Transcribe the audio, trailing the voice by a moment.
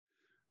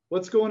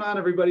What's going on,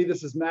 everybody?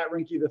 This is Matt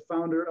Rinke, the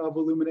founder of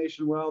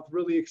Illumination Wealth.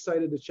 Really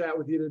excited to chat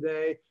with you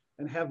today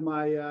and have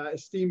my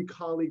esteemed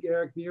colleague,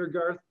 Eric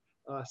Niergarth,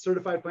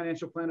 certified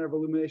financial planner of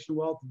Illumination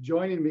Wealth,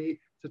 joining me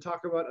to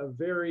talk about a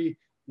very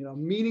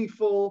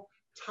meaningful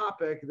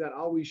topic that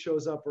always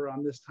shows up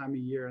around this time of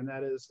year, and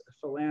that is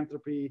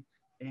philanthropy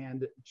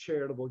and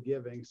charitable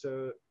giving.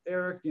 So,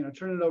 Eric,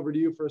 turn it over to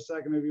you for a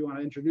second. Maybe you want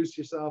to introduce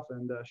yourself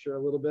and share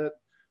a little bit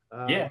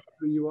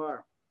who you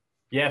are.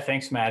 Yeah,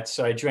 thanks, Matt.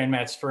 So I joined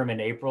Matt's firm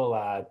in April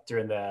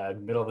during the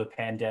middle of the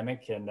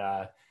pandemic. And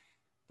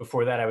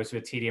before that, I was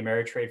with TD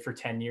Ameritrade for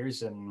 10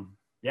 years. And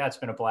yeah, it's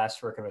been a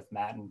blast working with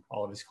Matt and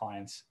all of his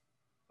clients.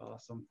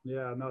 Awesome.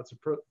 Yeah, no, it's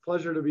a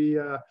pleasure to be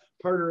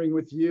partnering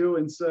with you.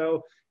 And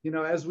so,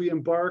 as we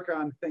embark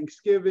on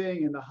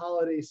Thanksgiving and the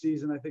holiday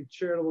season, I think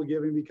charitable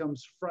giving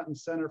becomes front and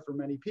center for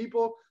many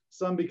people.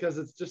 Some because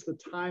it's just the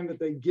time that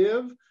they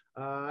give.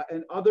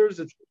 And others,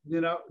 it's,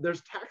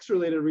 there's tax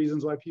related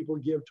reasons why people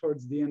give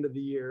towards the end of the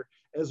year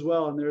as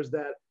well. And there's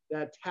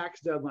that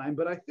tax deadline.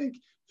 But I think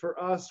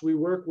for us, we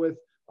work with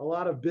a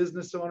lot of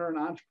business owner and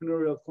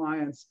entrepreneurial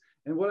clients.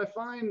 And what I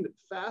find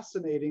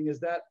fascinating is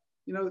that,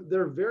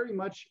 they're very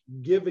much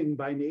giving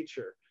by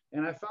nature.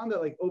 And I found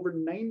that like over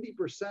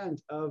 90%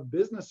 of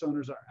business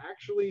owners are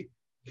actually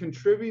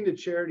contributing to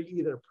charity,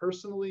 either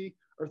personally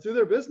or through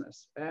their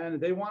business. And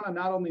they want to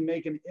not only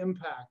make an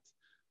impact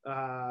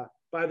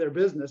by their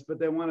business, but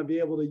they want to be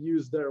able to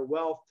use their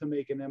wealth to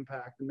make an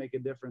impact and make a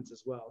difference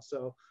as well.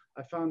 So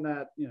I found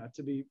that,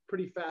 to be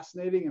pretty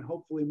fascinating, and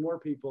hopefully more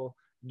people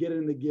get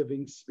in the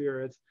giving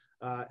spirit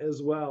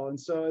as well. And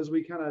so as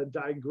we kind of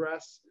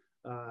digress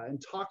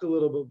and talk a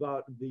little bit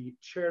about the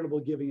charitable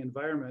giving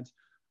environment,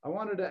 I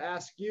wanted to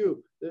ask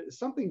you,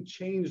 something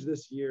changed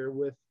this year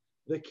with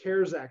the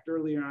CARES Act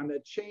earlier on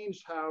that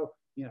changed how,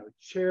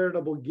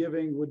 charitable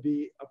giving would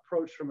be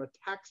approached from a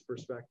tax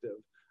perspective.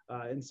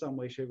 In some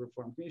way, shape, or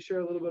form. Can you share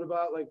a little bit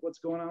about like what's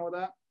going on with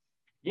that?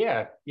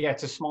 Yeah,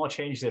 it's a small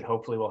change that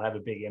hopefully will have a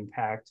big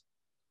impact.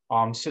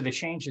 So the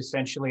change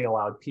essentially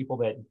allowed people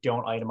that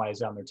don't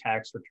itemize on their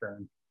tax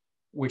return,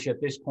 which at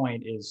this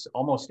point is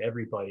almost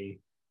everybody.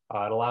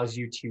 It allows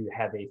you to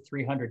have a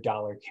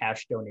 $300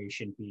 cash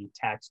donation be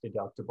tax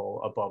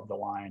deductible above the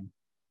line.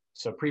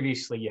 So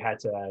previously you had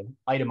to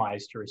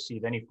itemize to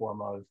receive any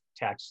form of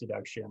tax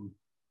deduction.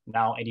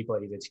 Now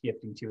anybody that's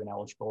gifting to an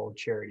eligible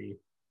charity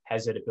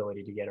has that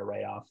ability to get a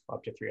write-off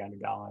up to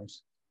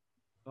 $300.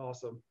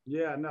 Awesome.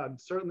 Yeah, no,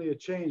 certainly a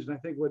change. And I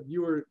think what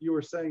you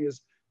were saying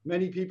is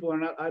many people are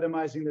not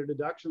itemizing their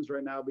deductions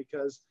right now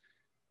because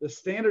the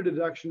standard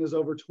deduction is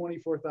over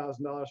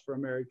 $24,000 for a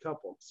married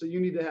couple. So you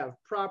need to have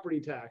property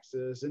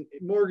taxes and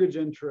mortgage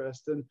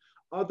interest and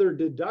other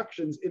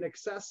deductions in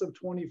excess of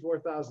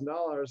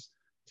 $24,000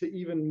 to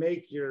even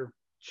make your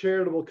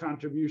charitable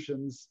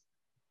contributions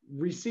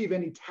receive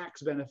any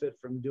tax benefit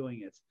from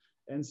doing it.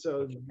 And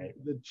so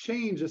the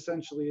change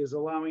essentially is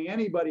allowing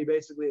anybody,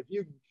 basically,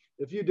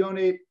 if you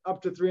donate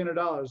up to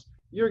 $300,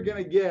 you're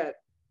going to get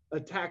a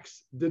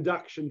tax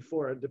deduction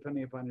for it,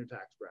 depending upon your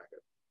tax bracket.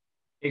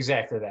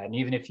 Exactly that. And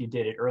even if you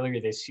did it earlier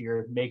this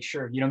year, make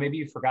sure, maybe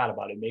you forgot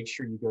about it. Make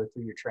sure you go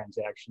through your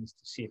transactions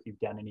to see if you've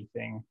done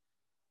anything.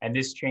 And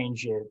this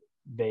change,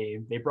 they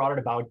brought it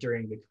about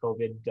during the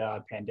COVID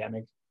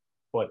pandemic,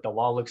 but the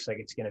law looks like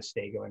it's going to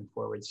stay going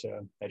forward.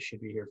 So that should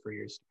be here for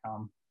years to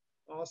come.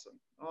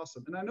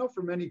 Awesome. And I know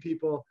for many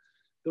people,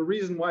 the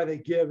reason why they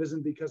give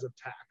isn't because of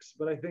tax,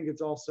 but I think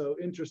it's also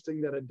interesting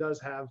that it does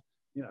have,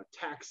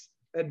 tax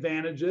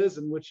advantages,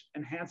 and which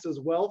enhances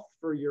wealth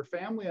for your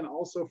family and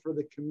also for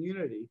the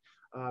community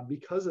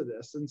because of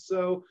this. And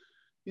so,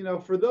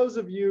 for those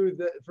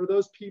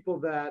people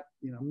that,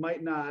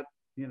 might not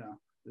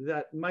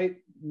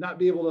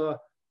be able to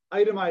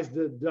itemize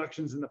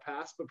deductions in the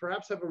past, but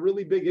perhaps have a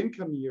really big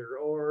income year,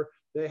 or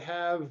they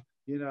have,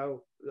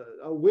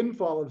 a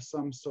windfall of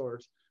some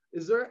sort.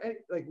 Is there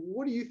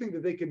what do you think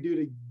that they could do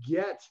to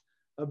get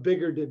a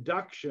bigger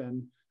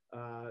deduction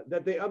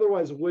that they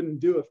otherwise wouldn't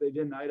do if they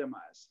didn't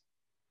itemize?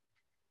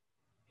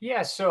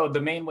 Yeah, so the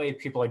main way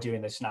people are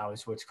doing this now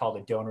is what's called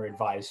a donor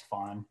advised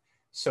fund.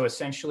 So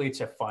essentially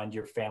it's a fund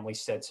your family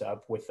sets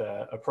up with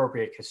an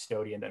appropriate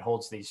custodian that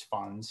holds these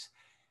funds,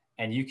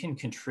 and you can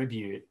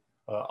contribute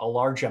a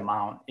large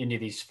amount into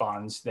these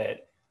funds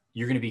that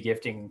you're going to be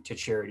gifting to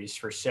charities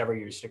for several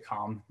years to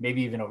come,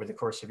 maybe even over the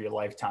course of your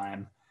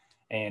lifetime.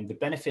 And the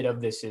benefit of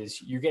this is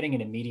you're getting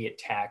an immediate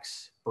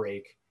tax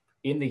break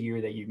in the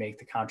year that you make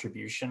the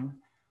contribution.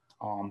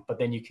 But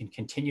then you can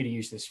continue to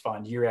use this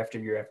fund year after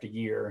year after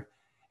year.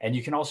 And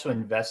you can also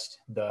invest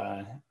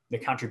the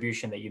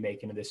contribution that you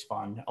make into this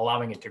fund,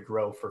 allowing it to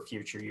grow for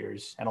future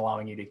years and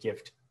allowing you to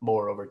gift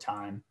more over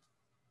time.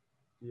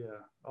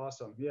 Yeah,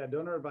 awesome. Yeah,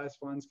 donor advised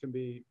funds can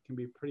be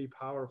pretty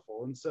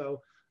powerful. And so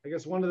I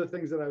guess one of the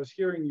things that I was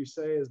hearing you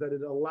say is that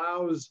it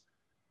allows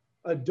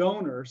a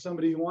donor,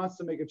 somebody who wants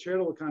to make a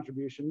charitable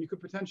contribution, you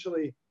could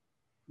potentially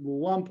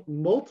lump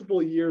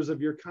multiple years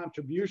of your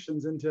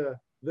contributions into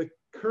the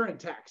current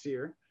tax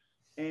year,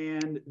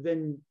 and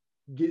then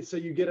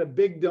you get a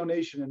big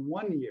donation in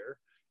one year,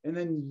 and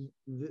then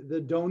the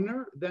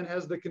donor then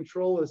has the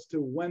control as to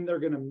when they're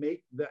going to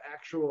make the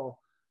actual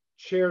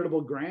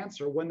charitable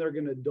grants or when they're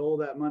going to dole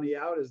that money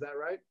out. Is that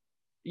right?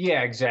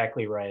 Yeah,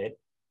 exactly right.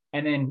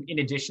 And then in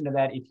addition to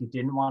that, if you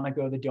didn't want to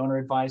go the donor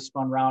advised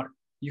fund route,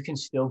 you can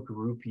still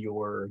group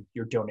your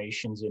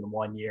donations in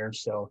one year.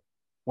 So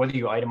whether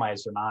you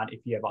itemize or not, if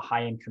you have a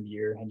high income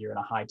year and you're in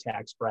a high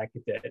tax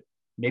bracket that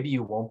maybe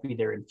you won't be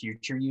there in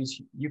future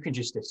years, you can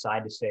just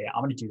decide to say,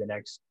 I'm going to do the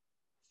next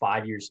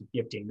 5 years of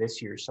gifting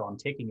this year. So I'm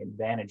taking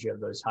advantage of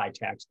those high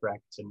tax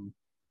brackets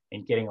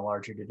and getting a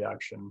larger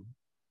deduction.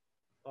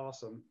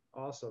 Awesome.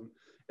 Awesome.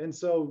 And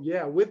so,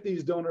 yeah, with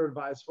these donor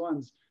advised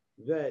funds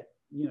that,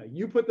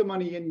 you put the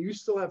money in, you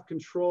still have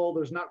control.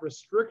 There's not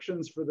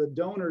restrictions for the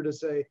donor to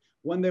say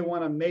when they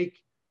want to make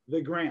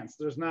the grants.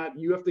 There's not,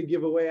 you have to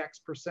give away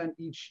X%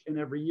 each and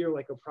every year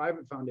like a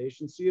private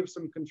foundation. So you have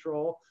some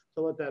control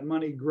to let that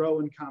money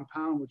grow and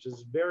compound, which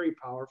is very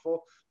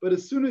powerful. But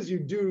as soon as you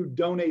do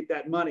donate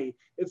that money,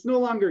 it's no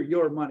longer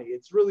your money.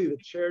 It's really the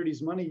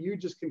charity's money. You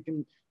just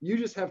you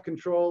just have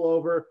control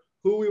over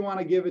who we want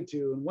to give it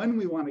to and when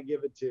we want to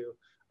give it to,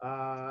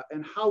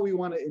 and how we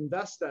want to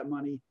invest that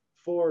money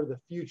for the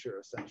future,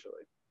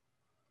 essentially.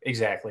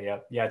 Exactly. Yeah.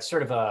 Yeah. It's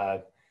sort of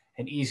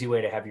an easy way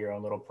to have your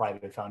own little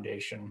private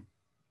foundation.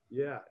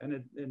 Yeah.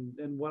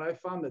 And what I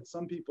found that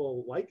some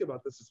people like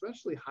about this,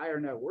 especially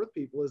higher net worth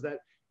people, is that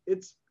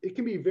it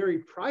can be very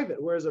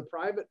private. Whereas a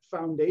private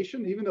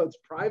foundation, even though it's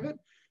private,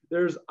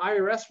 there's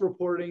IRS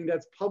reporting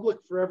that's public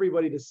for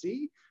everybody to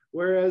see.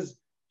 Whereas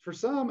for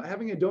some,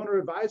 having a donor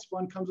advised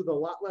fund comes with a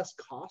lot less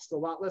cost, a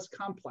lot less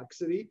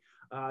complexity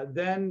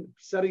than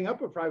setting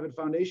up a private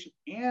foundation.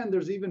 And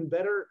there's even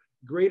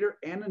greater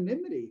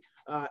anonymity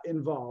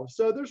involved.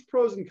 So there's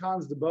pros and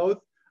cons to both.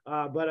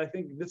 But I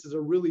think this is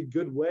a really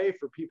good way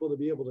for people to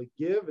be able to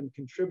give and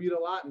contribute a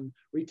lot and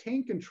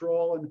retain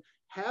control and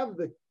have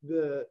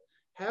the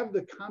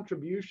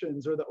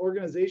contributions or the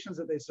organizations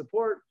that they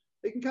support.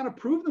 They can kind of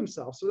prove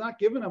themselves. So they're not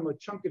giving them a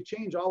chunk of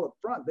change all up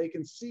front. They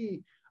can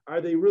see, are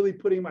they really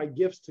putting my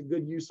gifts to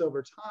good use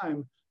over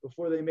time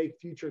before they make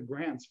future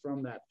grants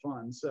from that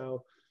fund?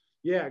 So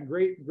yeah,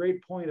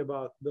 great point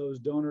about those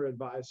donor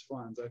advised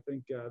funds. I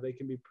think they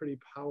can be pretty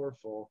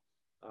powerful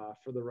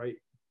for the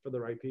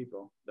right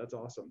people. That's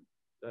awesome.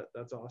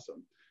 That's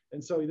awesome.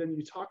 And so then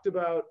you talked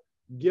about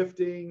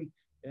gifting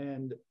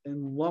and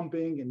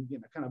lumping and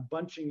kind of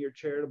bunching your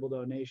charitable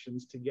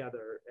donations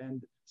together.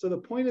 And so the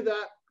point of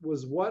that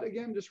was what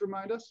again? Just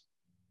remind us.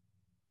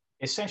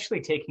 Essentially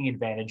taking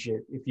advantage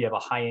of if you have a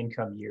high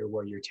income year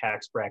where your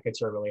tax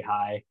brackets are really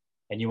high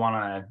and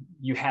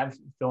you have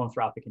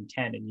philanthropic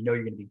intent and you're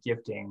going to be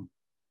gifting,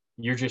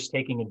 you're just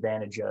taking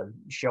advantage of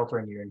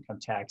sheltering your income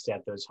tax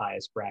at those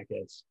highest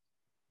brackets.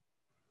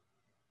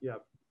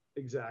 Yep,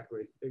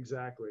 exactly.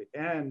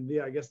 And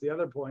I guess the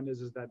other point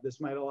is that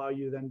this might allow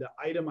you then to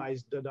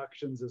itemize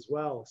deductions as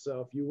well. So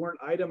if you weren't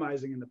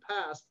itemizing in the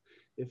past,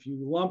 if you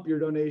lump your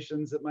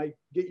donations, it might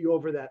get you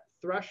over that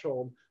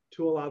threshold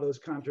to allow those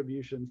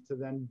contributions to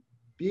then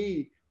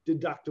be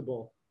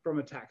deductible from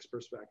a tax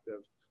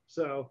perspective.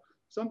 So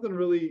something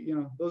really,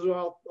 those are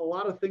all a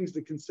lot of things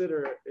to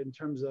consider in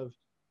terms of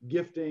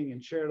gifting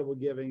and charitable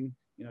giving,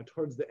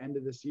 towards the end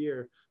of this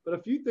year. But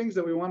a few things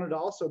that we wanted to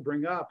also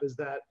bring up is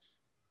that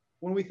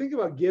when we think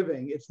about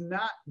giving, it's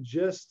not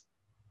just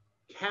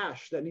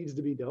cash that needs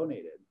to be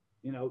donated.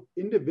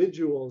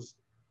 Individuals,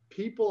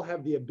 people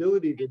have the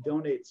ability to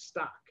donate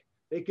stock.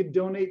 They could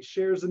donate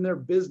shares in their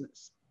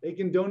business. They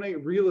can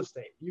donate real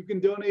estate. You can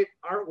donate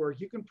artwork.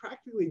 You can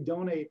practically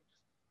donate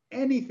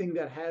anything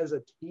that has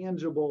a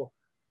tangible,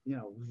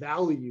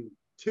 value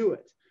to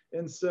it.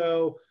 And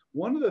so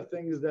one of the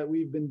things that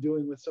we've been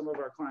doing with some of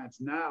our clients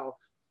now,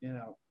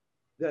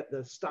 that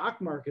the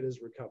stock market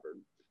has recovered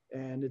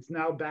and it's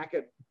now back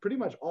at pretty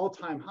much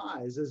all-time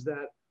highs, is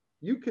that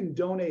you can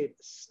donate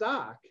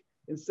stock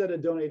instead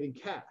of donating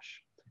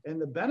cash.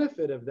 And the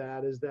benefit of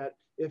that is that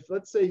if,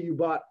 let's say, you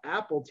bought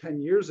Apple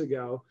 10 years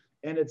ago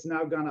and it's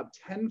now gone up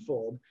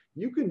tenfold,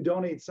 you can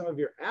donate some of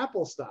your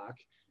Apple stock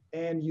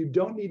and you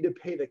don't need to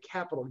pay the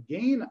capital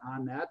gain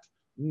on that,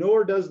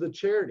 nor does the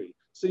charity.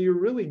 So you're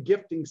really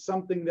gifting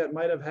something that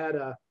might have had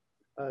a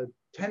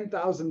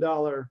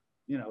 $10,000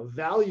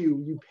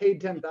 value. You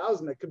paid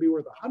 $10,000 that could be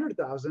worth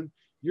 $100,000.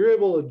 You're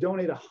able to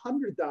donate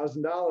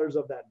 $100,000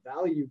 of that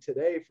value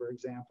today, for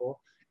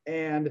example,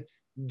 and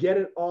get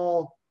it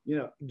all,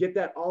 get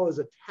that all as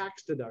a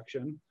tax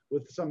deduction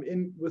with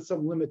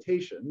some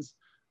limitations.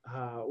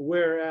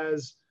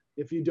 Whereas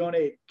if you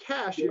donate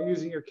cash, you're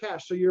using your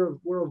cash. So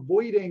we're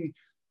avoiding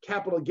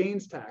capital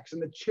gains tax,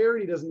 and the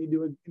charity doesn't need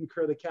to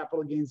incur the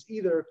capital gains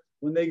either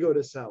when they go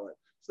to sell it.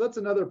 So that's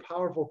another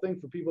powerful thing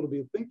for people to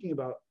be thinking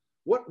about.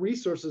 What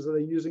resources are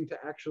they using to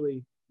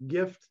actually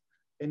gift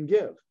and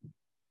give?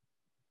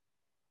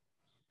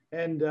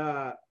 And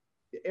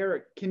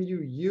Eric, can you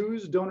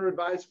use donor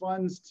advised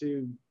funds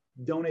to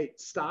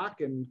donate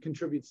stock and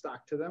contribute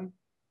stock to them?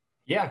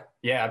 Yeah,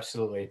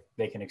 absolutely.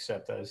 They can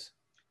accept those.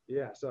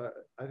 Yeah, so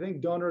I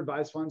think donor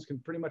advised funds can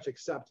pretty much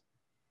accept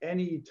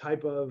any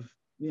type of,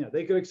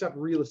 they could accept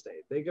real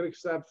estate. They could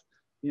accept,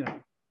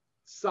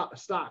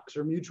 stocks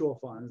or mutual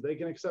funds. They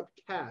can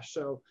accept cash.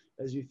 So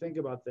as you think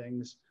about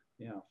things,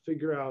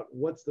 figure out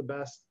what's the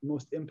best,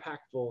 most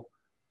impactful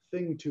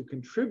thing to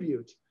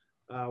contribute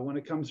when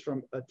it comes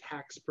from a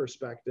tax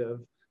perspective,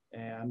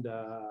 and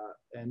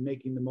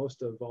making the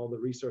most of all the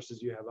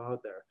resources you have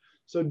out there.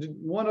 So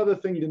one other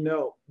thing to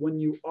note, when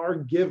you are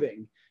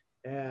giving,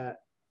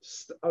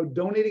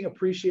 donating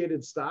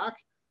appreciated stock,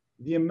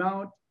 the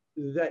amount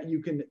that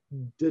you can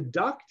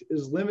deduct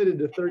is limited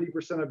to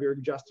 30% of your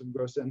adjusted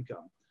gross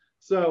income.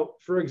 So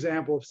for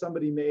example, if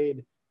somebody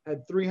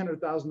had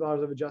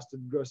 $300,000 of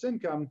adjusted gross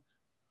income,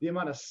 the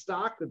amount of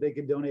stock that they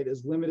could donate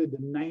is limited to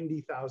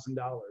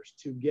 $90,000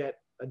 to get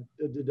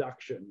a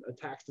deduction, a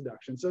tax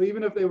deduction. So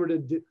even if they were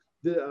to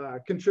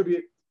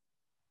contribute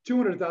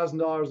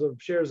 $200,000 of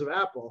shares of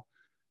Apple,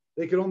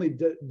 they could only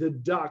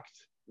deduct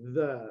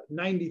the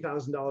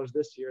 $90,000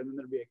 this year, and then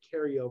there'd be a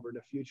carryover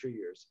to future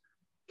years.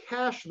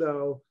 Cash,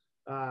 though,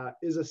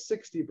 is a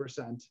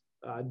 60%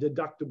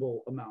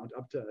 deductible amount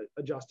up to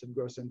adjusted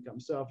gross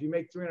income. So if you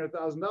make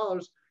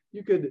 $300,000,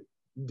 you could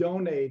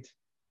donate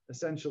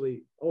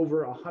essentially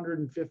over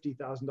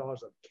 $150,000 of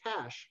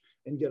cash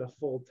and get a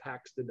full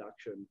tax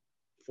deduction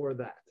for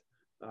that.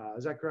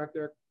 Is that correct,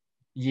 Eric?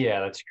 Yeah,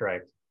 that's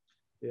correct.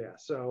 Yeah,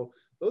 so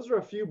those are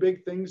a few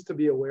big things to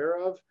be aware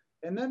of.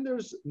 And then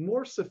there's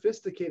more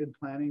sophisticated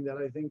planning that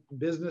I think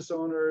business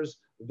owners,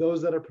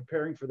 those that are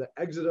preparing for the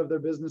exit of their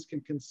business, can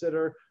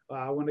consider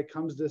when it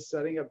comes to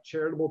setting up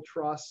charitable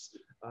trusts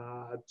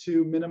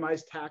to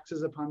minimize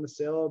taxes upon the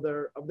sale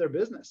of their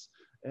business.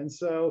 And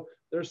so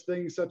there's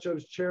things such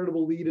as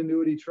charitable lead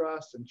annuity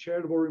trusts and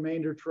charitable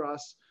remainder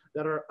trusts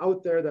that are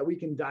out there that we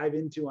can dive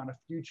into on a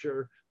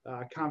future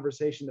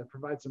conversation that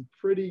provide some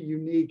pretty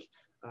unique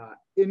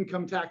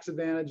income tax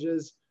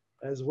advantages,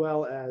 as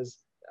well as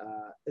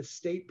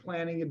estate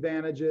planning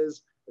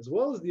advantages, as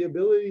well as the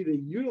ability to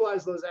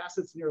utilize those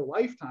assets in your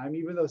lifetime.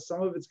 Even though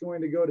some of it's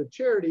going to go to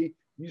charity,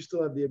 you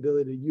still have the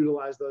ability to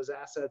utilize those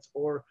assets,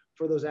 or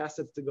for those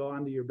assets to go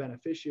on to your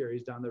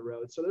beneficiaries down the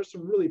road. So there's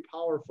some really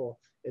powerful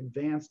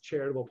advanced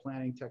charitable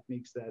planning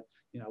techniques that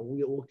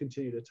we'll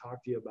continue to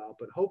talk to you about.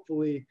 But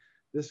hopefully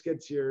this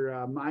gets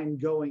your mind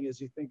going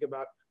as you think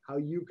about how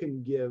you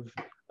can give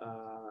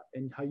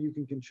and how you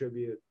can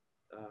contribute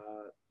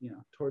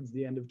towards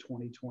the end of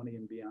 2020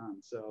 and beyond.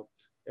 So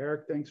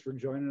Eric, thanks for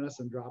joining us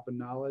and dropping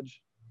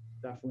knowledge.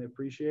 Definitely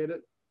appreciate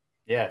it.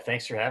 Yeah,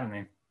 thanks for having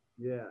me.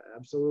 Yeah,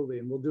 absolutely.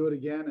 And we'll do it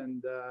again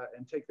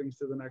and take things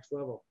to the next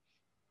level.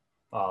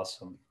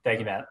 Awesome. Thank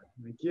you, Matt.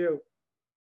 Thank you.